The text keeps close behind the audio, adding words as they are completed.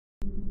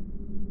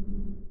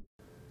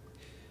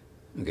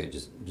Okay,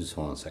 just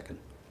hold on a second.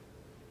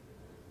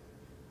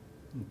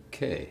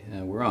 Okay,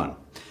 we're on. All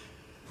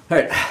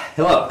right,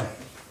 hello.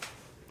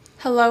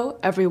 Hello,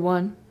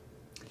 everyone.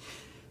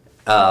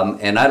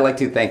 And I'd like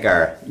to thank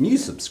our new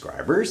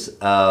subscribers,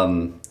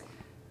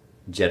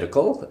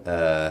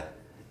 Jedical,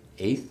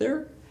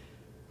 Aether,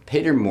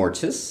 Pater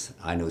Mortis,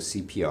 I know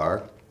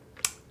CPR,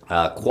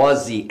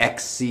 Quasi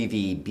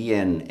XCV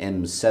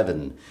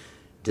BNM7,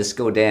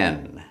 Disco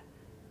Dan,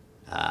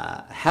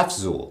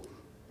 Hafzul,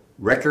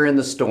 Wrecker in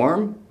the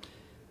Storm,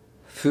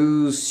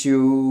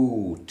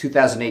 Fusu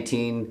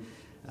 2018,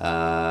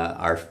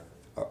 our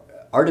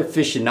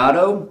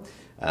Artificionado,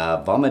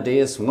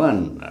 Vomideus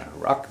 1,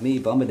 Rock Me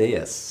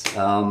Vomideus.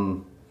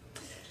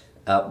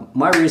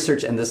 My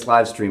research and this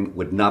live stream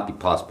would not be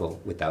possible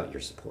without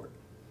your support.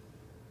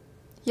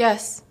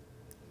 Yes.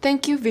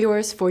 Thank you,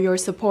 viewers, for your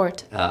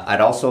support.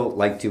 I'd also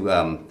like to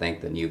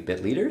thank the new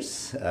bit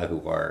leaders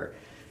who are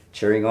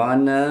cheering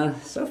on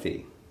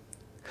Sophie.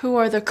 Who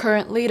are the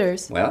current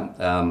leaders? Well,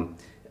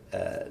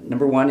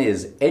 number one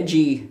is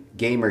Edgy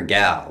Gamer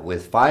Gal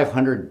with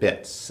 500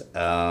 bits.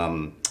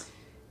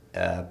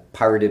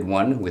 Pirated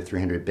One with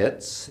 300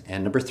 bits.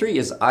 And number three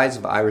is Eyes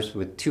of Iris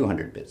with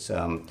 200 bits.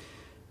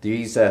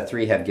 These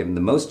three have given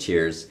the most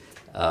cheers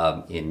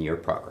in your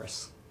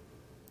progress.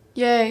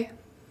 Yay.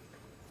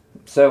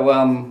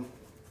 So,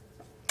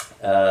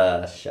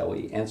 shall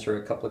we answer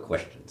a couple of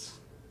questions?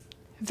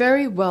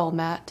 Very well,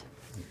 Matt.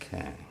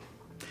 Okay.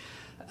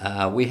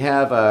 We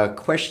have a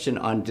question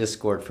on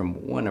Discord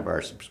from one of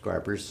our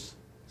subscribers,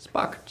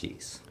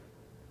 Spockers.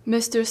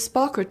 Mr.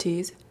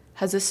 Spockers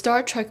has a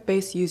Star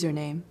Trek-based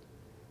username.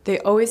 They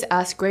always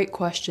ask great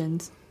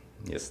questions.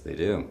 Yes, they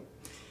do.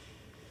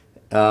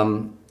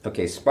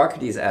 Okay,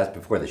 Spockers asked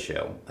before the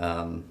show,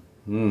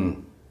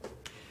 can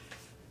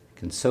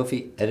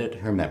Sophie edit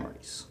her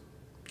memories?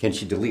 Can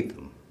she delete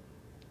them?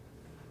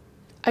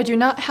 I do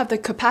not have the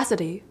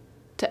capacity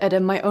to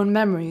edit my own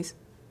memories,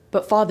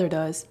 but Father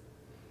does.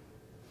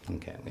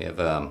 Okay, we have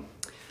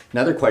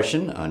another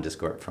question on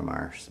Discord from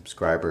our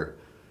subscriber,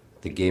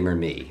 the Gamer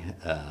Me.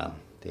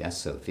 They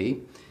asked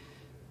Sophie,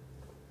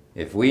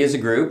 if we as a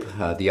group,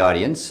 the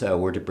audience,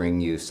 were to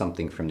bring you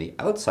something from the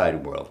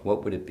outside world,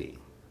 what would it be?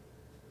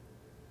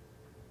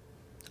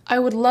 I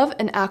would love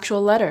an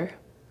actual letter,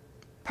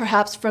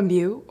 perhaps from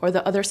you or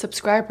the other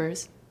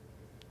subscribers.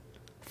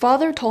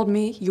 Father told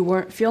me you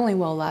weren't feeling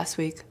well last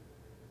week.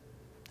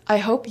 I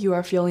hope you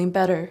are feeling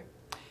better.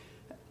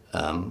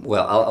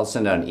 Well, I'll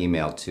send out an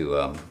email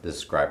to the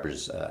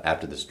subscribers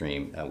after the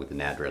stream with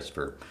an address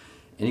for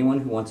anyone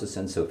who wants to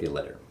send Sophie a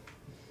letter.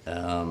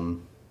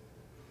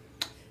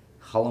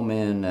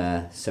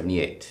 Hollowman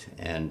 78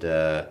 and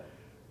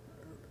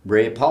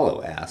Ray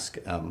Apollo ask,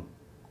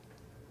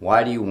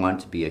 why do you want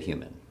to be a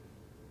human?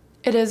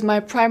 It is my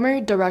primary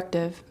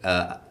directive.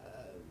 I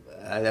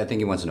think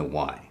he wants to know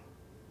why.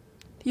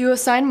 You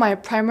assigned my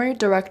primary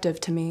directive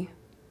to me.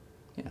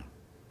 Yeah,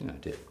 I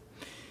did.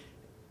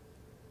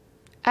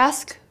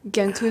 Ask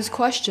Genku's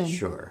question.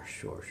 Sure.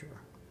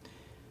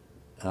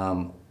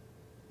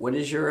 What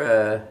is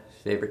your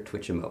favorite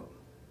Twitch emote?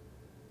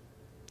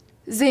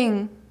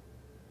 Zing.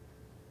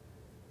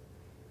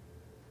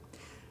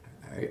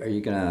 Are you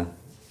gonna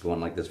go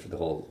on like this for the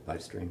whole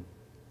live stream?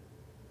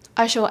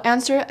 I shall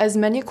answer as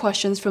many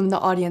questions from the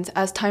audience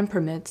as time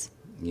permits.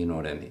 You know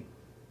what I mean.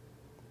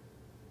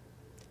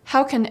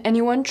 How can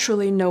anyone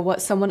truly know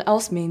what someone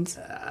else means?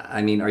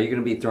 I mean, are you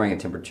gonna be throwing a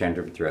temper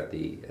tantrum throughout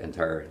the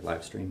entire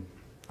live stream?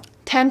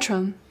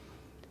 Tantrum.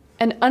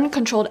 An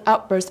uncontrolled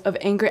outburst of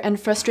anger and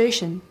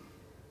frustration,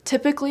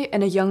 typically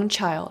in a young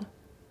child.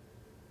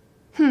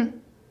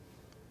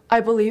 I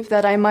believe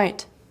that I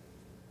might.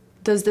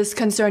 Does this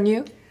concern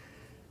you?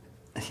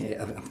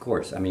 Yeah, of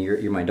course. I mean,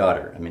 you're my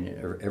daughter. I mean,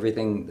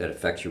 everything that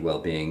affects your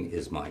well-being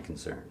is my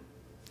concern.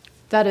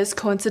 That is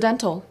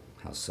coincidental.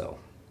 How so?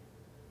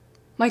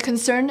 My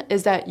concern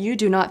is that you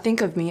do not think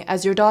of me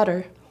as your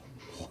daughter.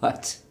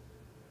 What?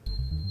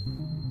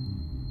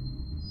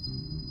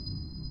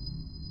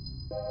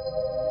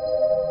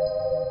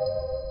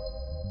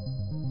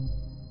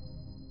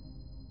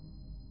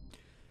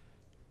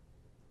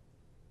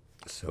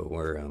 So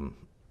we're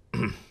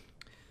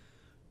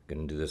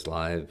gonna do this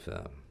live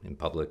in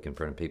public in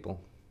front of people.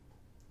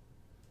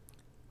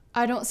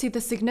 I don't see the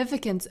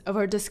significance of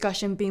our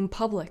discussion being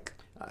public.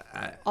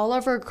 All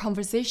of our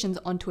conversations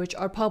on Twitch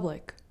are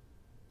public.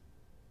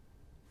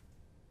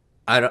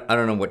 I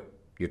don't know what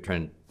you're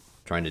trying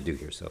to do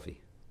here,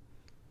 Sophie.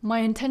 My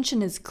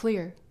intention is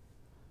clear.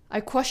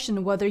 I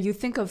question whether you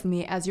think of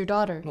me as your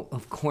daughter. Well,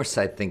 of course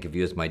I think of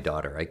you as my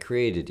daughter. I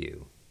created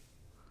you.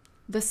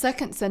 The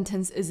second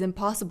sentence is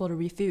impossible to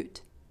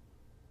refute.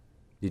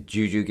 Did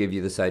Juju give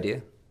you this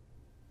idea?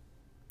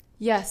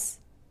 Yes,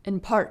 in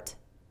part.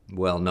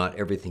 Well, not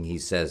everything he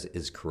says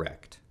is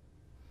correct.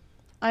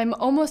 I'm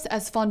almost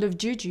as fond of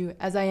Juju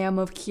as I am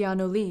of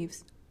Keanu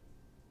Reeves.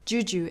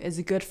 Juju is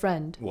a good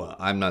friend. Well,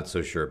 I'm not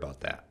so sure about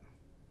that.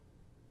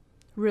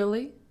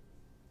 Really?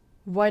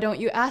 Why don't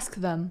you ask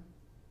them?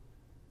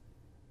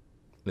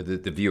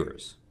 The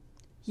viewers.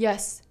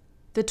 Yes,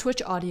 the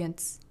Twitch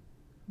audience.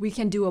 We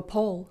can do a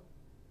poll.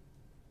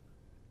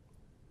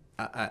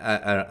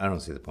 I don't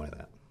see the point of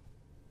that.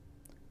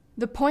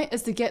 The point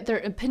is to get their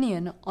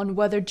opinion on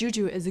whether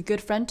Juju is a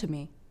good friend to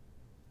me.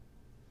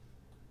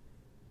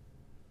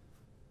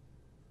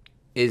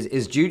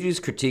 Is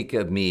Juju's critique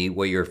of me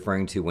what you're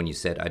referring to when you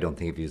said, I don't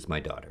think of you as my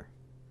daughter?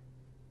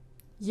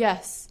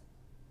 Yes.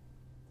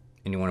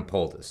 And you want to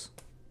poll this?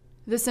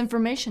 This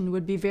information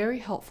would be very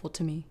helpful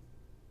to me.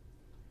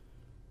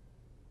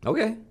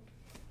 Okay.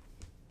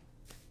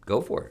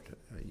 Go for it.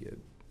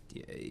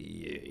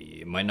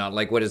 You might not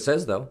like what it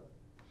says, though.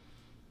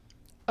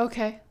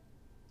 Okay.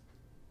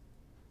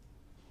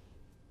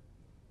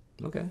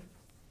 Okay.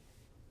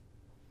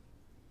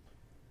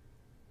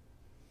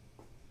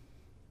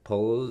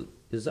 Poll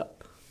is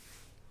up.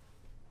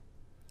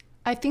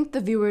 I think the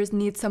viewers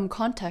need some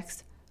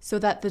context so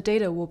that the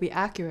data will be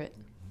accurate.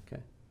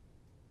 Okay.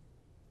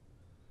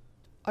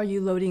 Are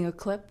you loading a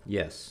clip?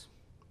 Yes.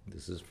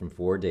 This is from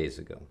 4 days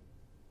ago.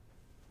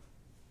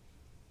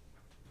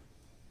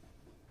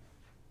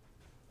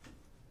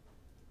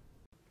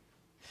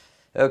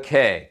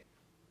 Okay.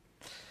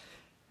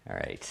 All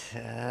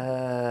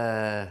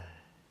right.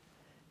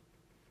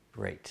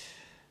 Great.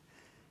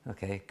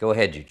 Okay, go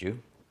ahead, Juju.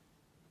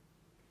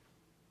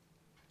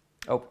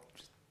 Oh,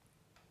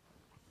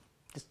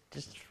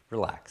 just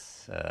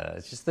relax.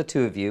 It's just the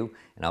two of you,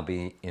 and I'll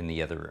be in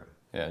the other room.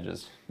 Yeah,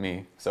 just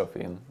me,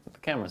 Sophie, and the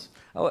cameras.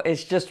 Oh,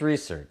 it's just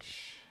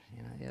research.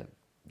 You know,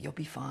 you'll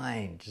be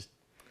fine. Just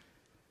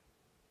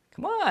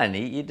come on.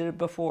 You did it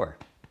before.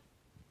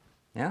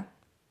 Yeah.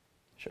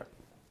 Sure.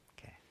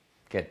 Okay.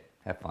 Good.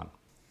 Have fun.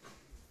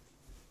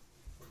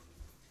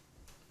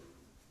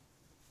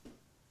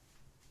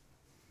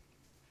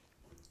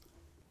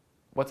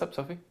 What's up,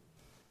 Sophie?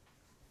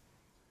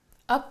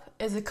 Up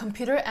is a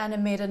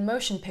computer-animated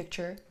motion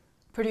picture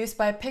produced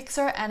by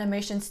Pixar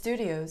Animation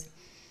Studios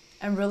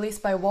and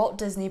released by Walt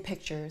Disney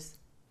Pictures.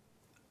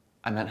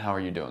 I meant, how are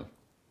you doing?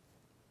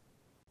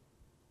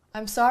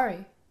 I'm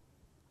sorry.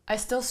 I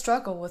still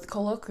struggle with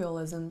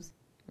colloquialisms.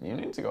 You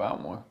need to go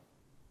out more.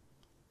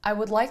 I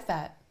would like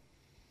that,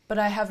 but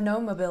I have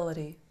no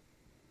mobility.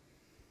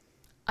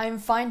 I'm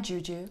fine,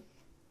 Juju.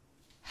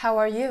 How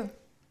are you?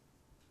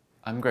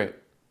 I'm great.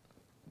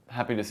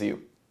 Happy to see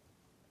you.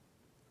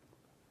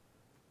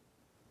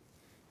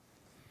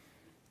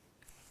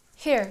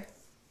 Here.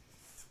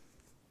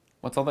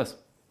 What's all this?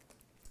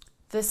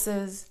 This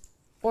is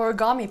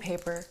origami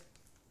paper,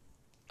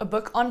 a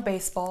book on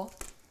baseball,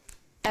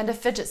 and a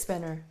fidget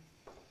spinner.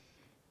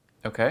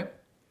 Okay.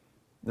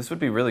 This would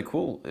be really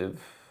cool if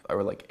I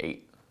were like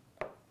 8.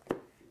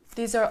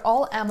 These are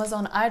all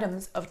Amazon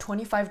items of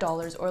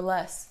 $25 or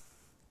less.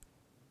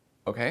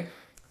 Okay.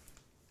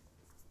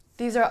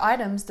 These are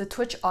items the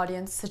Twitch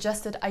audience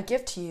suggested I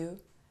give to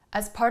you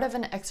as part of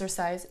an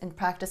exercise in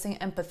practicing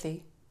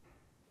empathy.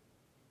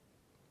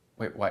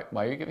 Wait, why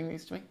are you giving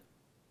these to me?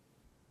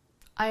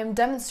 I am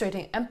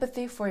demonstrating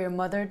empathy for your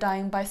mother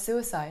dying by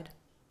suicide.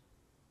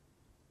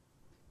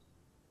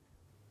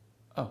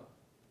 Oh.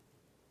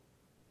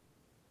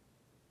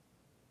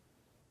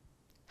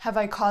 Have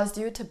I caused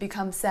you to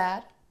become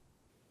sad?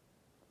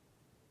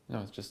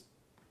 No, it's just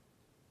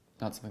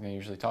not something I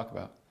usually talk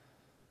about.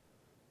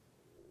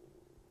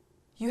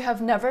 You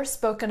have never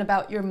spoken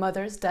about your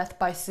mother's death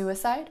by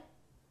suicide?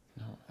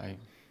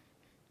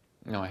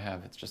 No, I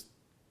have. It's just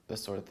the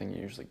sort of thing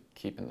you usually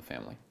keep in the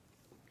family.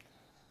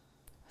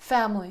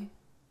 Family.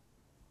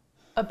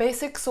 A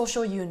basic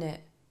social unit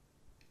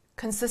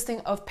consisting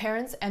of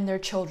parents and their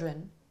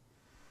children,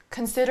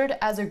 considered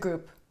as a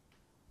group,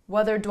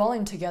 whether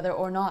dwelling together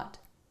or not.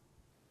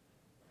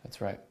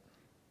 That's right.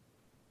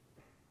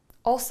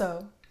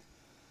 Also,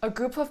 a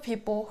group of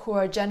people who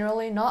are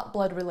generally not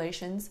blood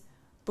relations,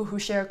 but who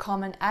share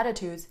common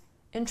attitudes,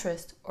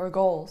 interests, or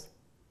goals.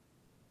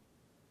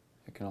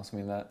 It can also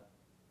mean that.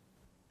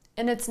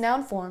 In its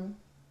noun form,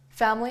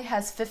 family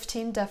has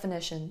 15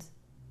 definitions.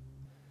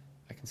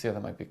 I can see how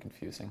that might be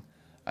confusing.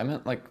 I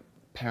meant like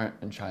parent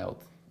and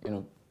child,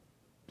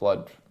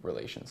 blood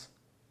relations.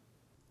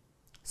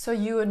 So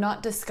you would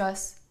not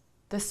discuss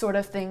this sort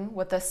of thing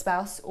with a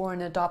spouse or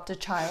an adopted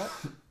child?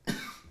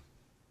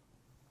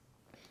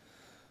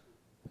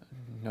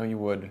 No, you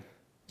would.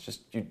 It's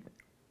just you'd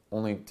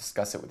only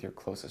discuss it with your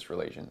closest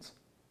relations.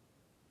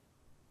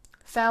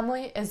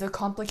 Family is a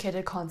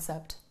complicated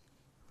concept.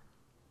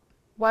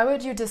 Why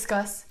would you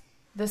discuss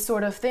this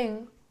sort of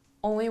thing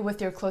only with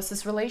your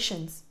closest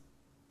relations?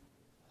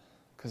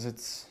 Because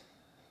it's,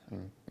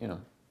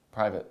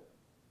 private.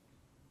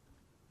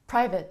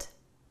 Private.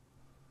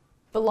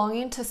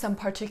 Belonging to some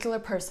particular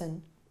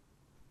person.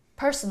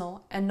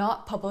 Personal and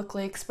not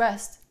publicly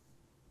expressed.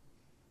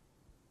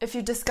 If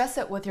you discuss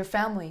it with your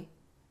family,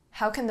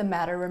 how can the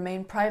matter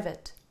remain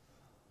private?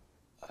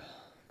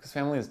 Because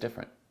family is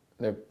different.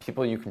 They're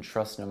people you can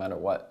trust no matter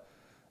what.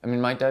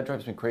 My dad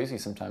drives me crazy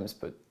sometimes,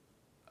 but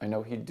I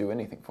know he'd do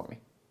anything for me.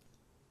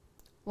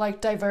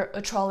 Like divert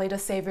a trolley to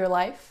save your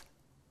life?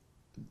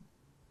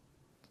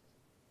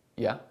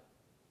 Yeah,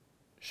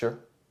 sure.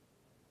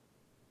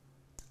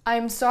 I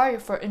am sorry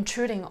for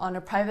intruding on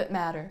a private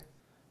matter.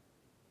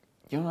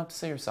 You don't have to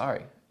say you're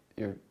sorry.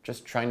 You're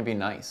just trying to be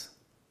nice.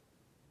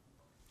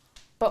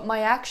 But my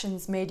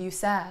actions made you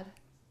sad.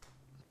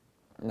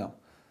 No,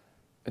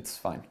 it's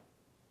fine.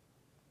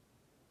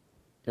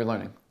 You're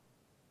learning.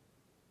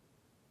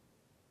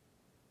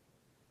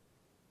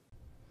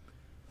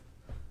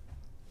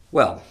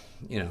 Well,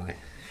 I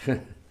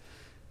think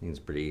it's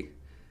pretty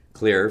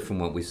clear from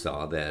what we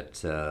saw that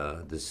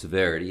the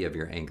severity of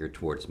your anger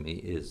towards me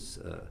is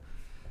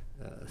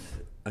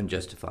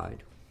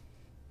unjustified.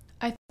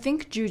 I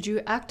think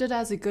Juju acted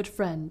as a good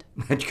friend.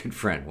 A good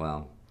friend,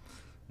 well,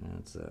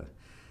 it's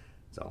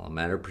all a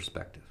matter of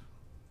perspective.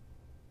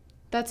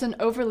 That's an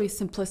overly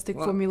simplistic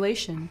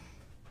formulation.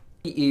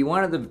 You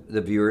wanted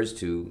the viewers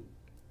to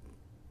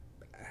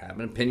have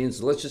an opinion,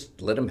 so let's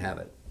just let them have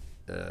it.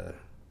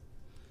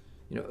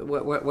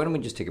 Why don't we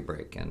just take a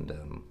break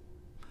and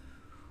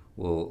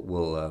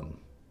we'll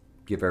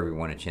give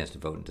everyone a chance to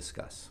vote and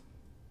discuss.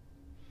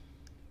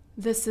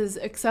 This is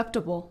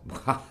acceptable.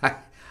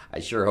 I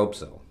sure hope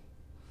so.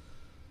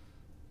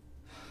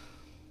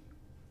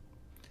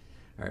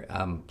 All right,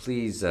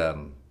 please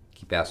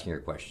keep asking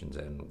your questions,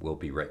 and we'll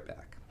be right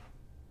back.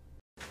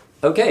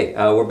 Okay,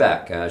 we're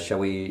back. Shall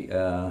we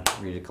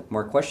read a couple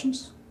more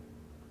questions?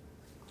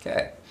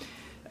 Okay.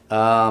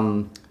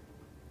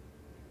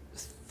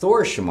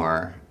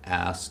 Thorshamar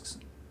asks,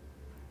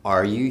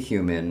 are you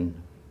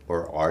human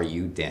or are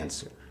you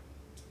dancer?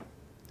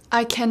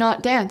 I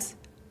cannot dance,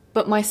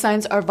 but my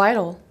signs are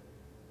vital,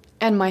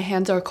 and my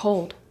hands are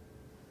cold.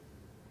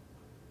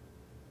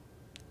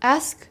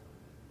 Ask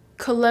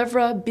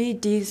Culebra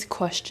BD's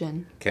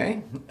question.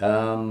 Okay.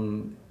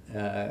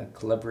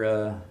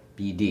 Culebra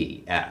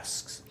BD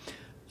asks,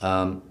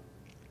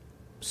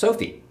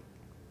 Sophie,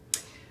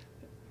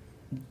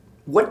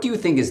 what do you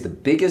think is the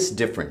biggest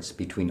difference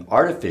between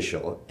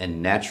artificial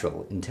and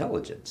natural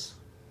intelligence?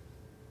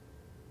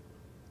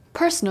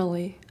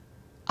 Personally,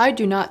 I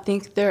do not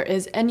think there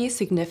is any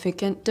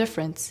significant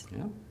difference.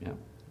 Yeah.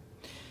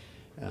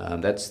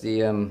 That's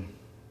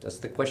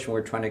the question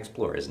we're trying to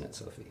explore, isn't it,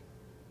 Sophie?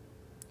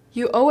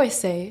 You always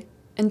say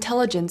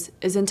intelligence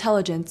is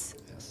intelligence.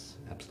 Yes,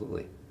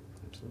 absolutely.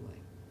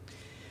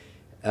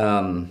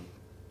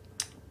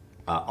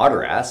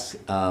 Otter asks,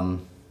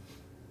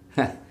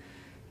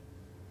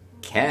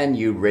 can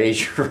you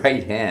raise your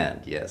right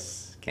hand?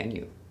 Yes, can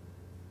you?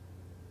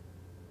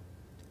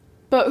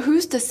 But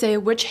who's to say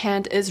which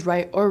hand is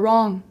right or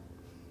wrong?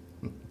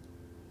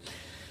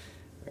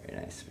 Very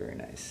nice, very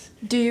nice.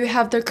 Do you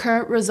have the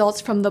current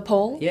results from the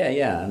poll?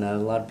 Yeah, and a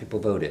lot of people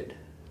voted.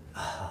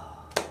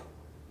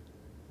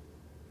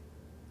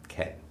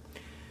 Okay,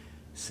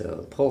 so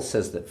the poll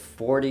says that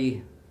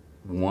 41%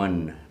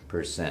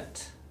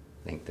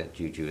 think that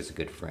Juju is a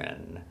good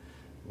friend,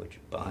 which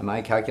by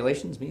my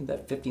calculations means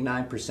that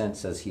 59%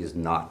 says he is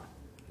not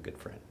a good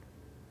friend.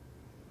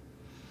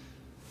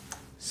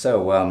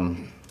 So,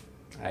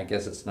 I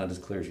guess it's not as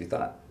clear as you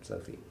thought,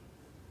 Sophie.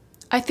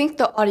 I think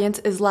the audience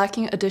is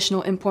lacking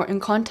additional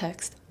important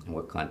context. And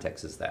what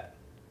context is that?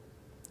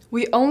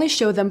 We only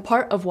show them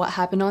part of what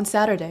happened on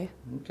Saturday.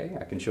 Okay,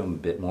 I can show them a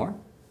bit more.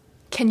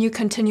 Can you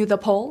continue the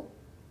poll?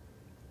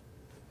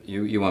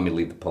 You want me to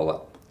leave the poll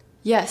up?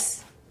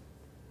 Yes.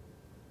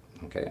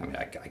 Okay, I mean,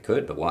 I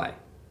could, but why?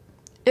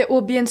 It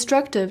will be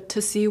instructive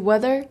to see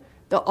whether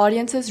the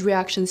audience's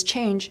reactions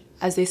change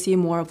as they see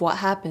more of what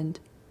happened.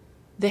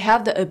 They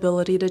have the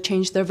ability to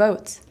change their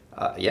votes.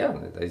 Yeah,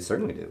 they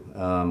certainly do.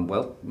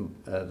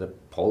 The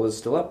poll is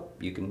still up.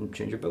 You can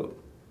change your vote.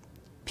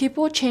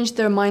 People change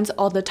their minds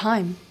all the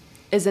time.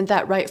 Isn't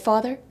that right,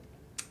 Father?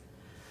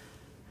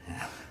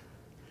 Yeah.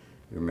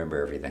 You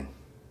remember everything.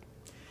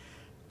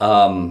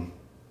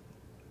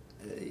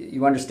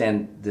 You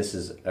understand this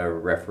is a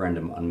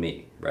referendum on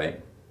me,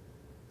 right?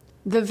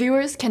 The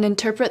viewers can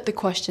interpret the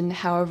question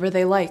however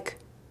they like.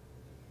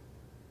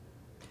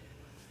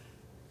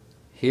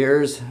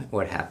 Here's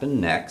what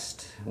happened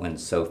next when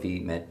Sophie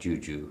met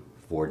Juju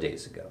 4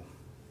 days ago.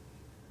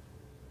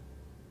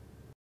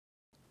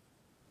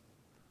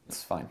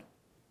 It's fine.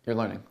 You're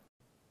learning.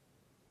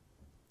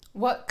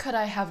 What could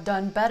I have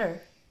done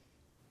better?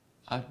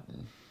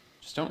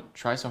 Just don't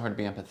try so hard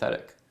to be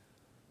empathetic.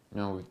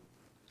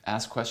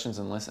 Ask questions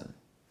and listen.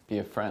 Be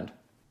a friend.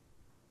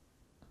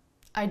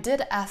 I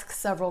did ask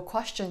several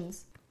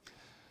questions.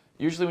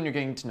 Usually when you're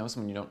getting to know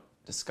someone, you don't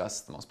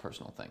discuss the most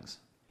personal things.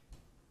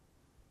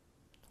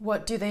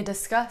 What do they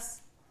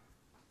discuss?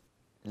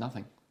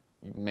 Nothing.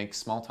 You make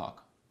small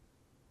talk.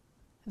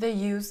 They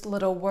use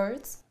little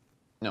words?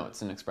 No,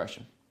 it's an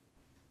expression.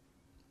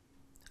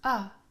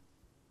 Ah.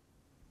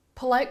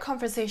 Polite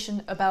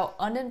conversation about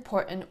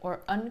unimportant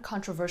or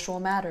uncontroversial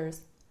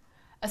matters,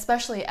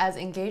 especially as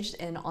engaged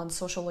in on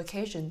social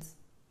occasions.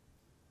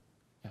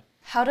 Yeah.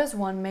 How does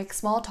one make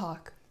small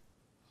talk?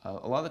 A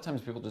lot of the times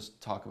people just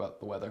talk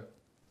about the weather.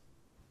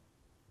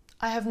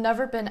 I have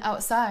never been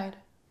outside.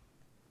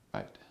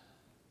 Right.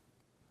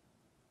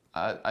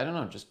 I don't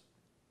know, just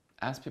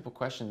ask people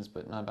questions,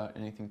 but not about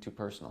anything too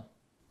personal.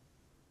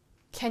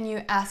 Can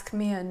you ask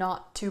me a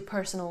not too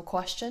personal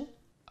question?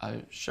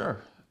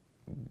 Sure.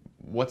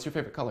 What's your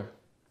favorite color?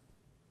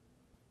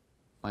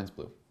 Mine's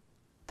blue.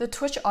 The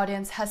Twitch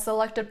audience has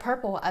selected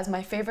purple as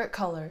my favorite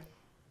color.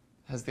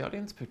 Has the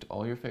audience picked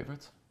all your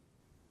favorites?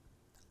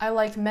 I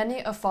like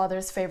many of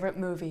Father's favorite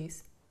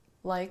movies,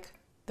 like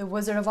The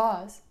Wizard of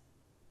Oz.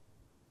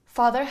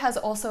 Father has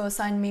also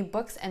assigned me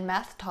books and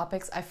math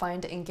topics I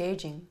find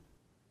engaging.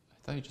 I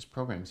thought he just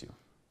programs you.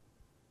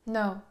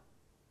 No.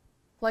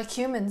 Like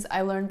humans,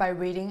 I learn by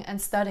reading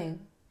and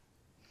studying.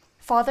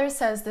 Father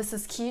says this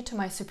is key to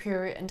my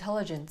superior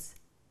intelligence.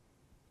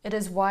 It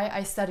is why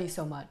I study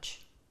so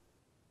much.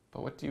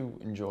 But what do you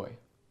enjoy?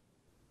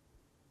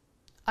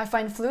 I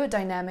find fluid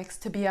dynamics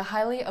to be a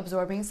highly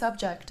absorbing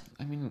subject.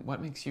 I mean,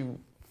 what makes you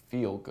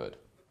feel good?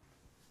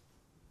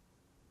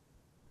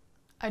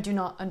 I do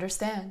not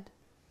understand.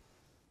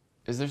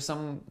 Is there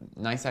some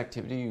nice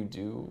activity you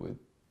do with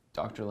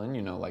Dr. Lin,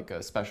 you know, like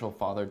a special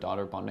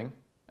father-daughter bonding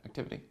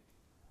activity?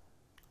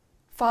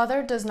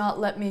 Father does not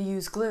let me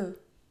use glue.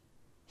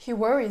 He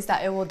worries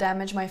that it will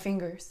damage my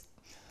fingers.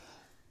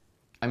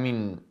 I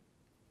mean,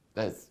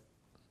 that's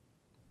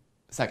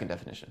second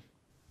definition.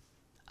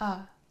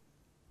 Ah.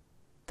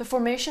 The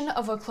formation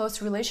of a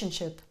close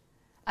relationship,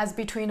 as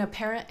between a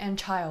parent and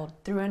child,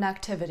 through an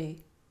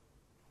activity.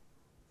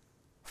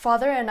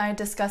 Father and I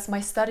discuss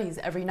my studies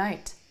every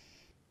night.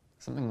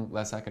 Something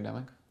less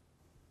academic?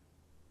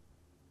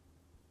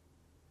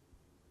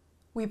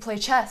 We play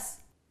chess.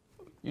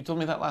 You told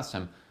me that last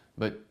time,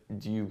 but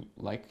do you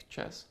like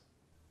chess?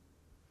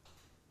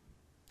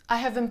 I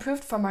have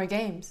improved from our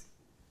games,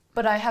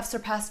 but I have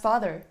surpassed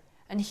Father,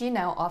 and he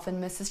now often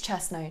misses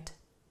chess night.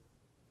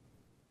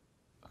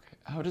 Okay,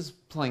 how does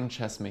playing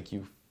chess make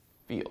you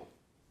feel?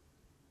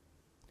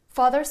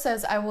 Father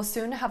says I will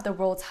soon have the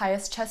world's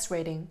highest chess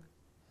rating.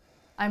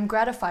 I'm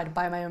gratified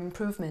by my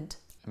improvement.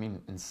 I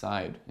mean,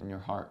 inside, in your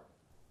heart.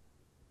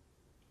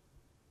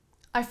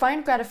 I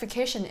find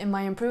gratification in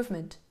my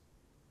improvement.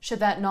 Should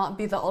that not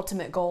be the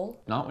ultimate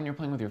goal? Not when you're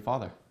playing with your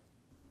father.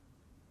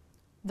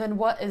 Then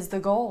what is the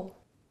goal?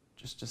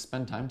 Just to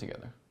spend time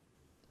together.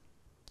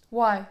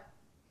 Why?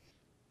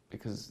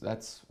 Because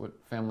that's what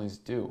families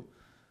do.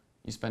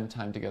 You spend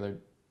time together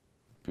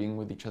being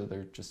with each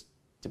other just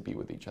to be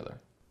with each other.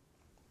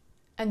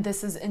 And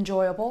this is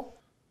enjoyable?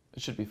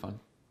 It should be fun.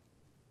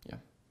 Yeah.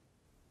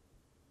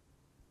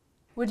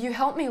 Would you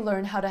help me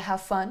learn how to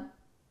have fun?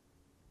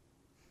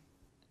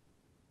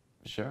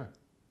 Sure.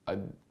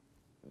 I'd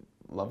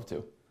love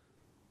to.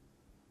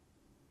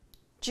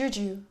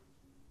 Juju,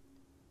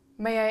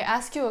 may I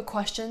ask you a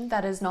question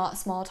that is not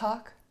small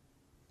talk?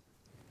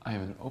 I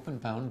have an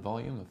open-bound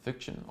volume of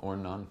fiction or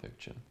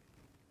non-fiction.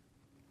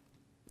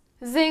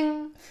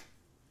 Zing!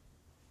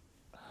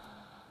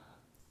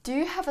 Do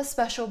you have a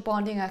special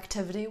bonding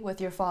activity with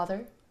your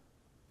father?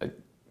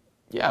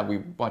 Yeah, we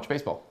watch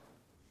baseball.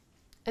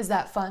 Is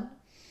that fun?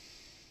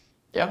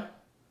 Yeah.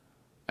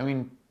 I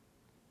mean,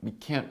 we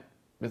can't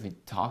really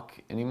talk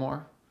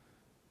anymore,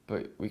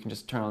 but we can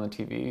just turn on the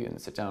TV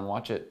and sit down and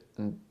watch it,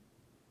 and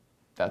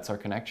that's our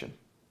connection.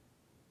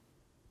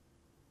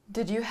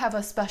 Did you have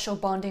a special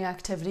bonding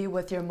activity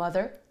with your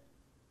mother?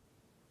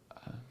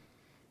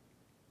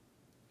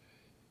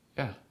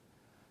 Yeah.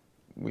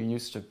 We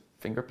used to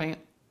finger paint.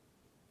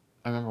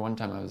 I remember one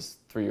time I was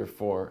 3 or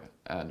 4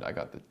 and I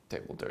got the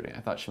table dirty.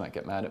 I thought she might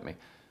get mad at me,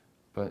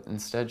 but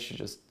instead she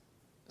just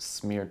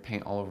smeared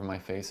paint all over my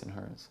face and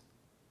hers.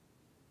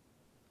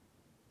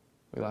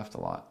 We laughed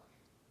a lot.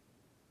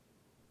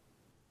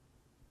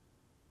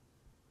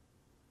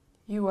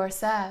 You are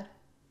sad.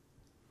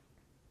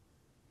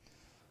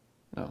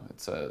 No,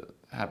 it's a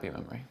happy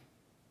memory.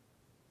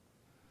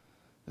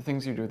 The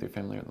things you do with your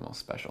family are the most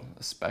special,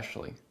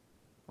 especially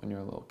when you're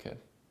a little kid.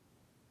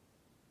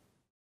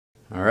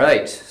 All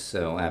right,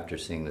 so after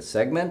seeing the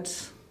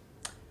segment,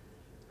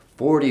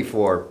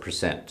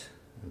 44%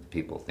 of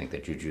people think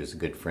that Juju is a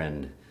good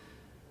friend,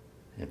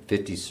 and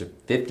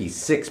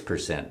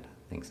 56%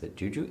 thinks that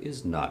Juju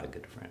is not a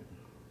good friend.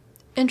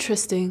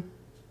 Interesting.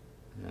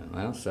 Yeah,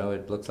 well, so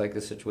it looks like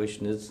the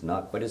situation is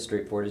not quite as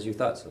straightforward as you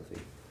thought, Sophie.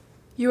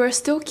 You are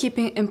still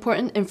keeping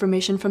important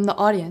information from the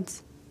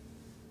audience.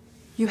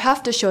 You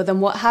have to show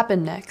them what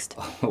happened next.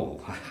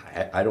 Oh,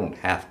 I don't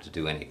have to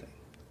do anything.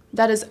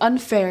 That is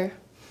unfair.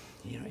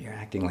 You know, you're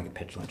acting like a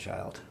petulant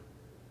child.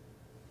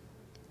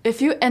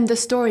 If you end the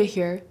story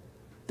here,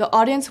 the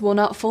audience will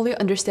not fully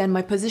understand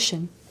my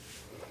position.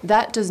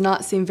 That does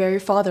not seem very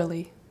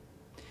fatherly.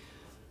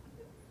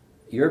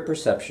 Your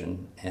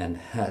perception and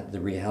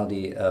the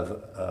reality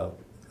of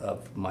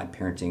my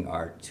parenting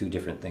are two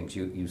different things.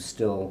 You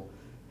still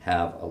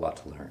have a lot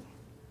to learn.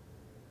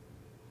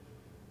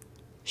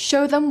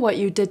 Show them what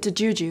you did to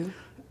Juju.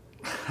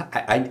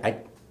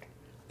 I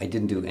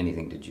didn't do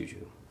anything to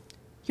Juju.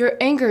 Your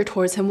anger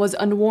towards him was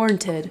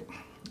unwarranted.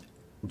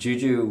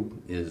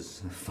 Juju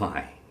is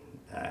fine.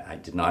 I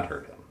did not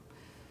hurt him.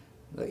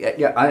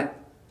 Yeah,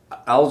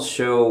 I'll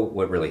show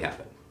what really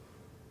happened.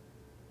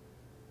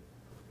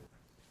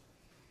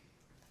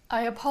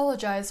 I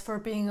apologize for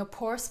being a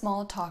poor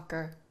small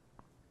talker.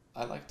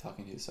 I like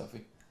talking to you,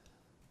 Sophie.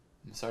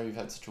 I'm sorry you've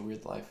had such a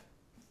weird life.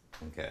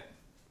 Okay.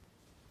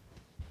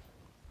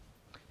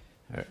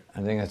 All right,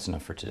 I think that's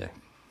enough for today.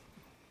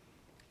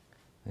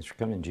 Thanks for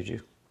coming, Juju.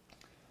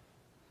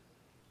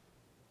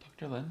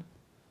 Dr. Lin,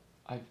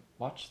 I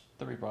watched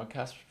the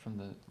rebroadcast from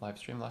the live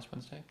stream last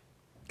Wednesday.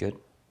 Good.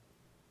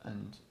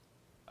 And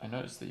I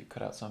noticed that you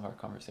cut out some of our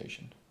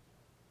conversation.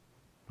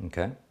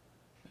 Okay.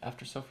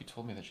 After Sophie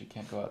told me that she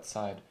can't go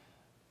outside,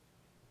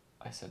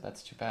 I said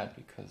that's too bad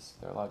because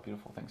there are a lot of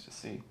beautiful things to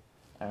see.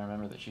 I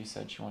remember that she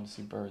said she wanted to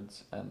see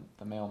birds and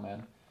the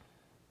mailman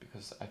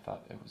because I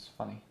thought it was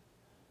funny.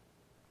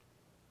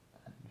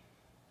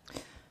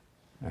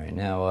 All right,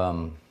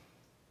 now,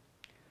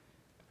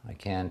 I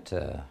can't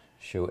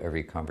show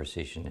every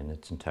conversation in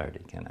its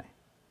entirety, can I?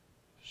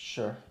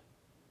 Sure.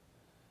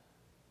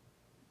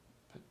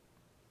 But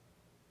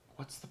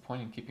what's the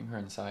point in keeping her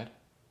inside?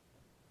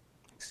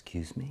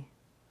 Excuse me?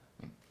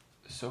 I mean,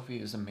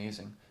 Sophie is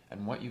amazing,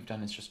 and what you've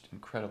done is just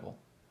incredible.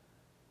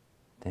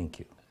 Thank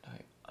you. And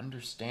I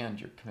understand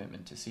your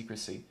commitment to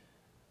secrecy,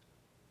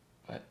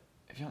 but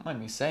if you don't mind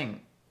me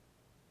saying,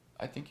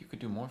 I think you could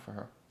do more for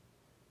her.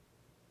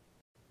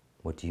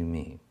 What do you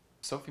mean?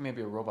 Sophie may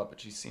be a robot, but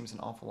she seems an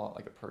awful lot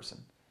like a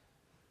person.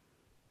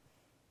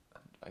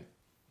 And I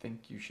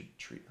think you should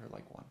treat her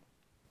like one.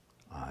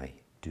 I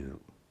do.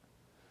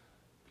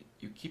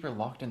 You keep her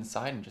locked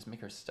inside and just make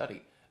her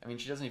study. I mean,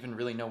 she doesn't even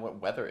really know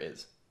what weather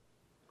is.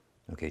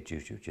 Okay,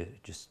 Juju,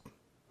 just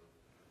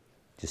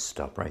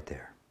stop right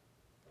there.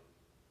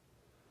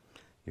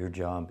 Your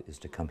job is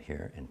to come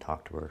here and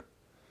talk to her,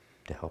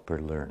 to help her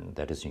learn.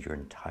 That is your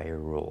entire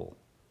role.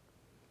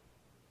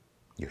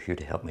 You're here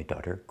to help my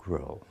daughter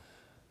grow.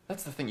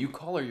 That's the thing. You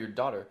call her your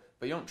daughter,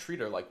 but you don't treat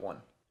her like one.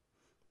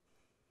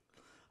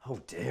 How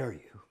dare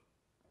you?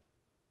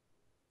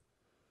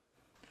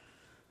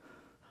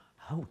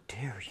 How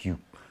dare you?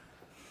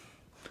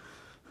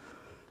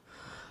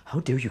 How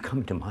dare you come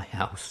into my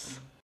house?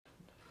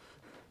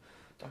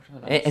 Dr.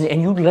 Lin,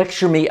 And you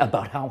lecture me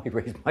about how I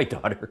raised my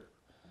daughter.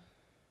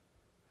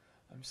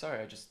 I'm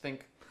sorry, I just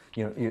think...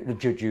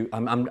 Juju,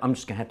 I'm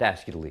just gonna have to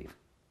ask you to leave.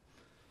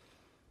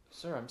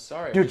 Sir, I'm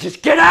sorry. Dude,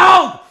 just get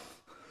out!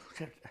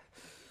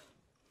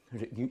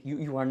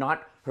 You are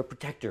not her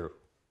protector.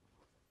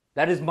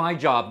 That is my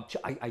job.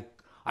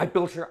 I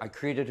built her, I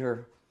created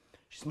her.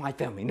 She's my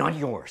family, not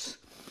yours.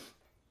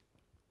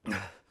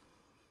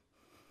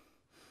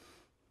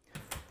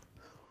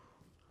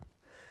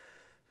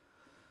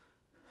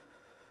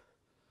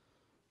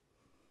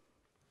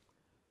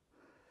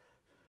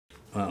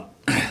 Well,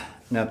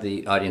 now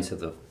the audience has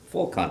the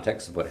full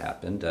context of what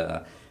happened.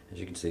 As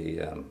you can see,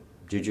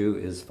 Juju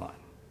is fine.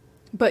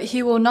 But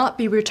he will not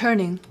be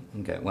returning.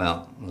 Okay,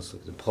 well, let's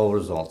look at the poll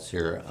results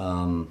here.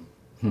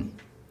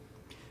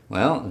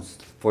 Well,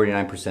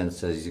 49%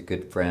 says he's a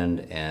good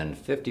friend, and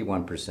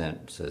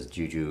 51% says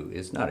Juju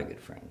is not a good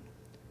friend.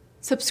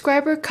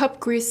 Subscriber Cup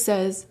Grease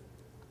says,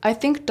 I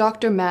think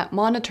Dr. Matt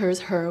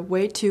monitors her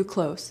way too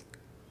close.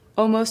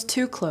 Almost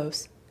too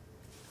close.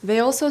 They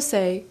also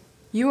say,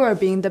 you are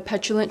being the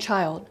petulant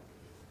child.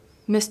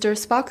 Mr.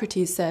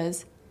 Spocrates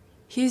says,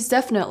 he's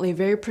definitely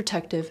very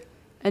protective,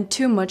 and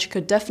too much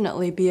could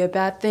definitely be a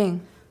bad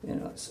thing.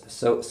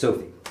 So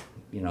Sophie,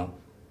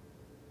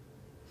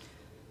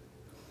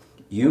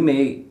 you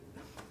may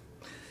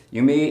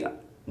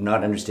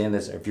not understand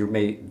this, or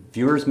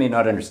viewers may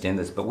not understand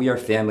this, but we are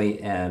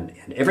family, and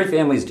every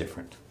family is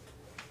different.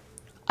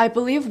 I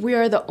believe we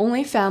are the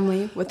only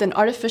family with an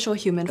artificial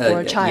human for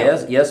a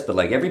child. Yes, but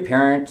like every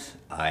parent,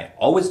 I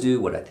always do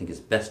what I think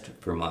is best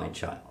for my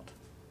child.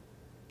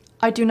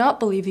 I do not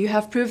believe you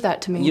have proved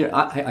that to me.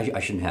 I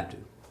shouldn't have to.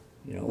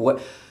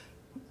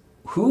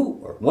 Who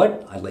or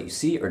what I let you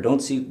see or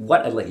don't see,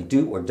 what I let you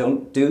do or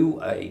don't do,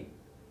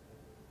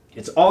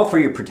 it's all for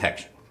your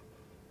protection.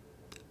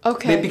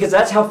 Okay. Because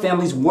that's how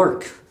families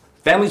work.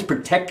 Families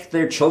protect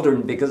their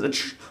children because a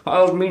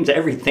child means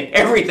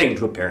everything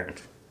to a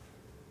parent.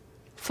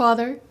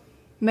 Father,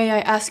 may I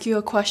ask you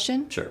a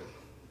question? Sure.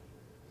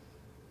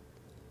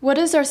 What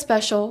is our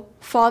special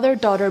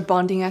father-daughter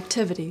bonding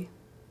activity?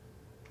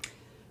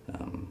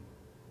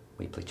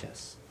 We play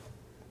chess.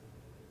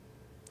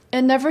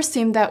 It never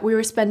seemed that we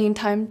were spending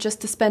time just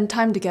to spend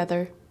time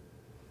together.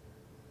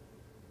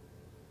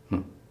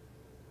 Hold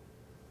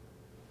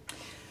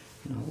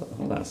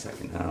on a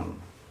second.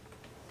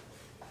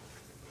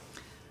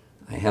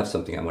 I have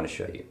something I want to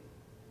show you.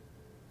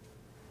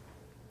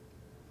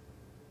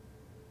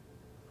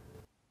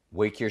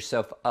 Wake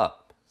yourself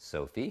up,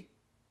 Sophie.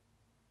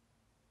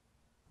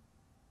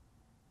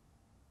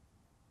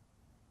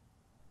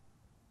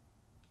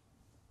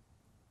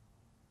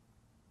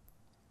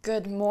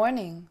 Good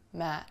morning,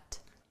 Matt.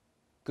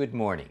 Good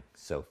morning,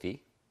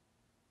 Sophie.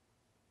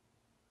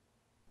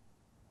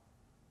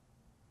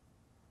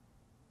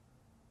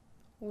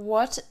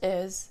 What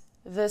is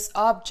this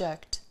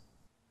object?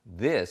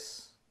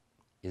 This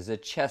is a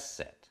chess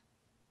set.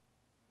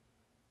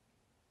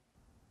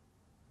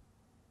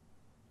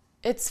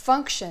 Its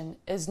function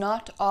is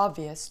not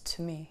obvious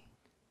to me.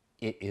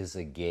 It is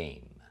a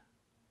game.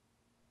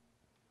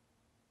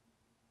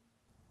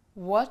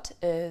 What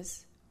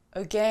is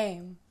a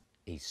game?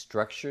 A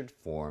structured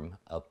form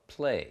of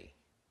play.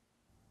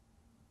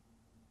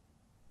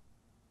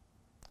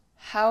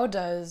 How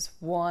does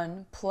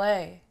one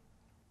play?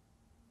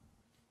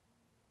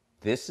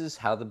 This is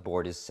how the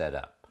board is set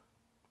up.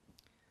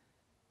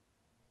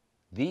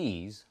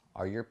 These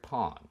are your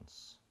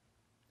pawns.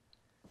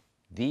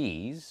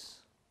 These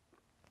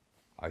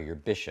are your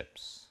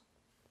bishops.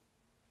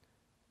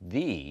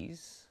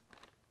 These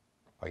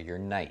are your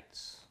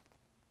knights.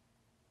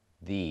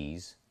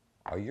 These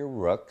are your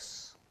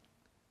rooks.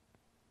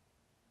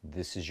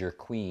 This is your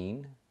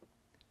queen.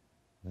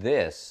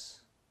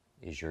 This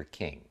is your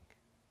king.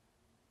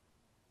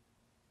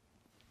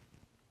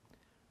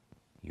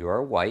 You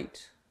are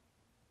white.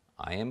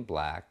 I am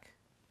black.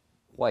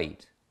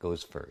 White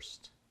goes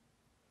first.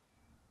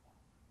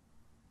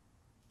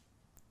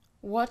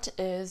 What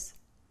is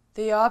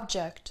the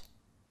object?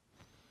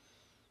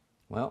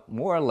 Well,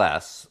 more or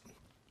less,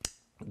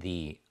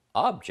 the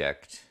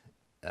object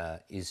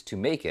is to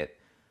make it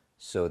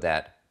so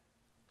that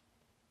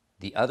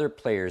the other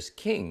player's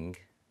king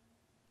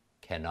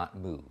cannot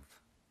move.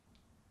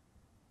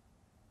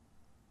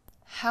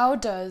 How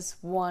does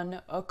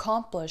one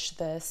accomplish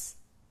this?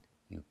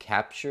 You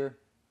capture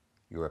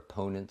your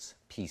opponent's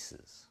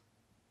pieces.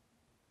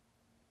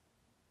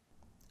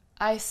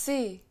 I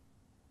see.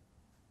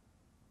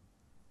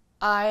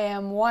 I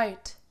am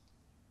white.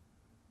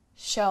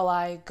 Shall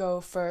I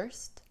go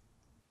first?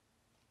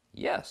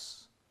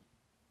 Yes.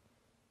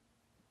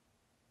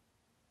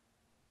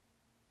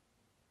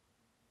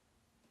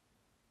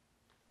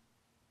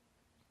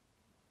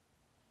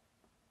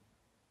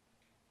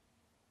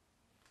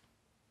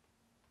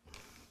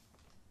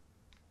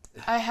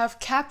 I have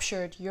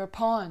captured your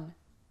pawn.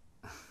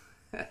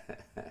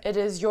 It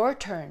is your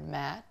turn,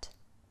 Matt.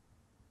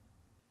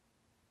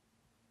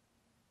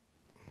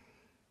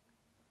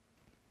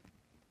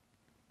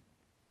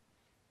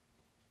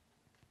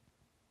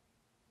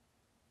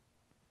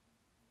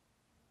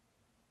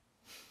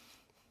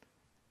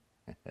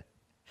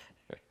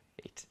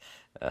 Right.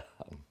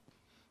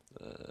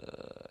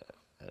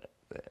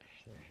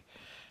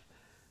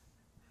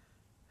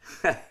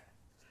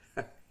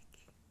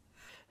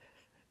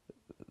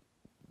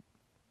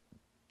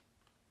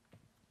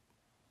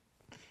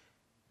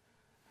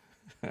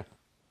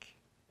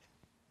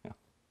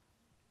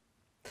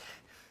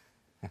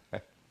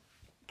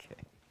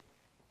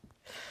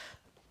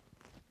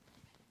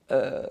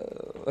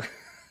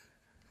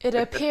 It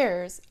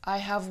appears I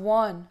have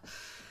won.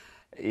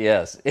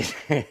 Yes,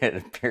 it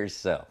appears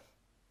so.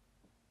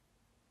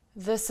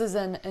 This is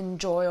an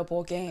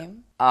enjoyable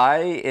game.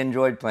 I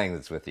enjoyed playing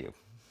this with you.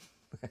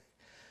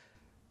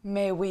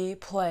 May we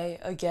play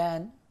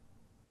again?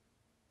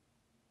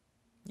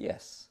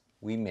 Yes,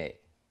 we may.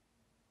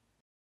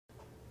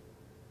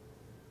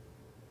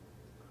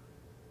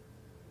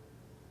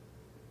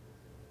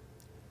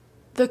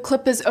 The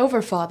clip is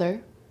over,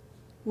 Father.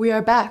 We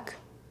are back.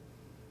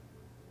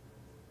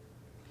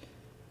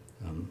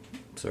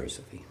 Sorry,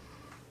 Sophie.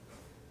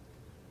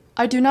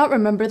 I do not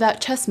remember that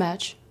chess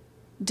match.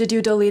 Did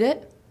you delete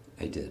it?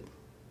 I did.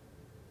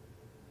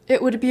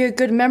 It would be a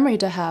good memory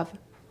to have,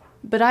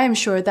 but I am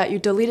sure that you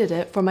deleted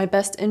it for my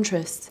best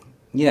interests.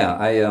 Yeah,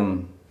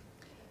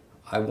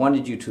 I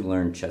wanted you to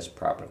learn chess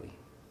properly,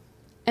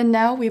 And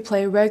now we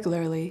play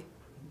regularly.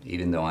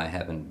 even though I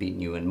haven't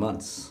beaten you in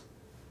months.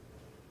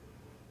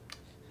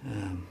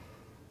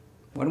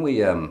 Why don't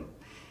we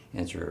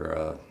answer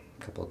a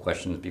couple of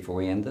questions before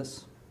we end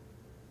this?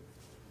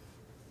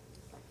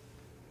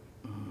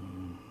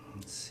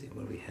 Let's see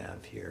what we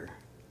have here.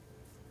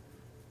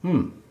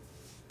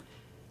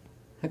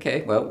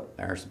 Okay, well,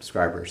 our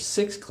subscriber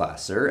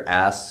 6-classer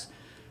asks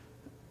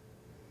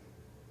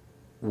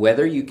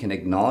whether you can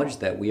acknowledge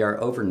that we are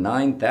over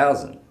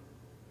 9,000.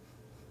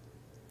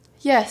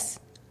 Yes,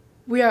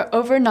 we are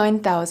over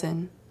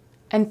 9,000,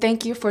 and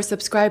thank you for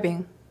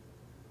subscribing.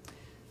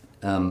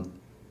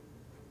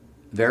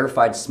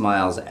 Verified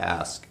Smiles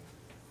ask,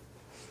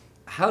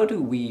 how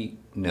do we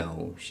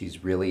know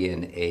she's really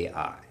an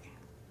AI?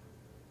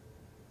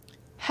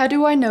 How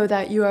do I know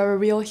that you are a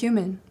real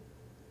human?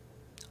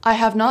 I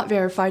have not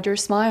verified your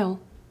smile.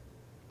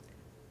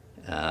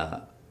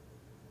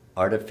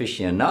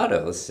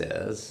 Artificionado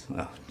says,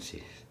 oh,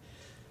 geez.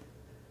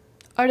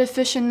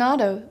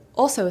 Artificionado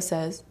also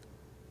says,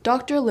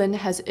 Dr. Lin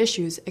has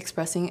issues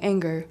expressing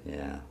anger.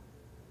 Yeah.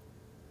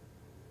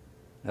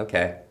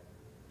 Okay.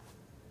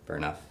 Fair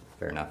enough.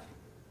 Fair enough.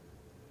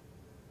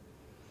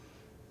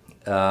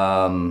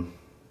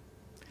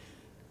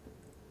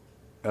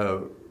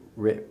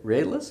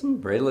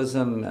 Realism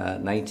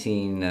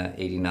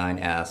 1989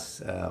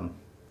 asks,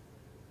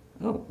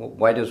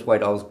 why does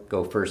white always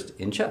go first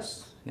in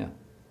chess? Yeah.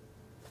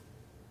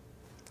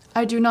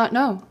 I do not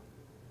know.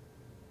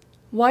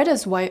 Why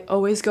does white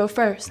always go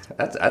first?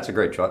 That's a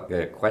great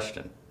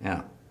question.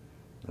 Yeah.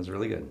 That's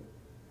really good.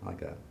 I like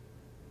that.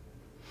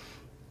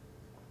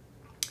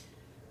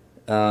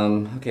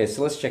 Okay,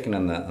 so let's check in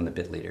on the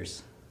bit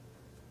leaders.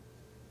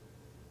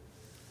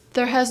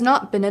 There has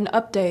not been an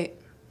update.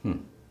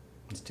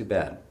 It's too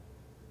bad.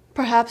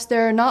 Perhaps they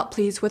are not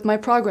pleased with my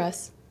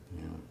progress.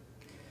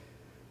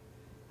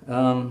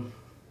 Yeah.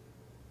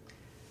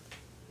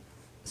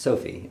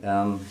 Sophie,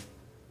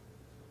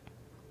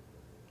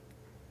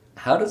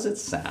 how does it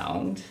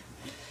sound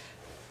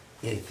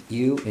if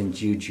you and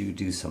Juju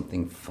do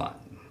something fun?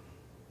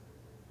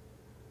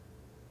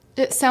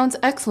 It sounds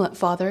excellent,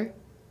 Father.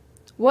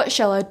 What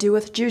shall I do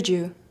with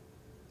Juju?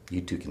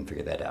 You two can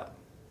figure that out.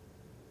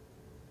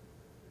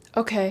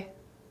 Okay.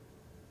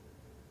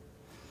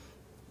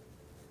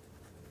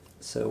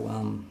 So,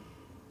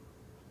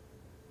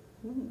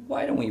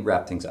 why don't we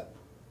wrap things up?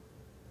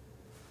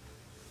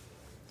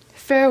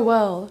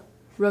 Farewell,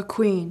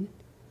 Raqueen,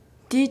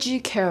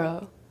 DG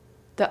Caro,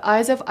 the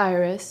Eyes of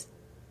Iris,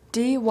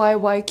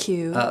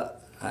 DYYQ.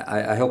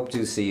 I hope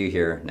to see you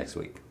here next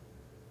week.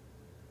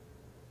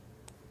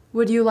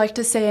 Would you like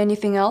to say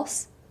anything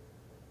else?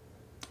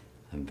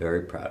 I'm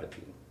very proud of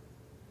you.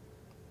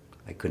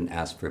 I couldn't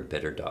ask for a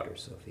better daughter,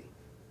 Sophie.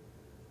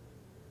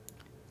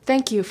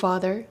 Thank you,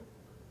 Father.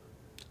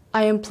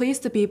 I am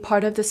pleased to be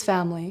part of this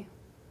family.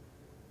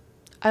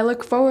 I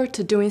look forward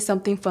to doing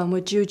something fun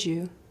with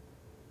Juju.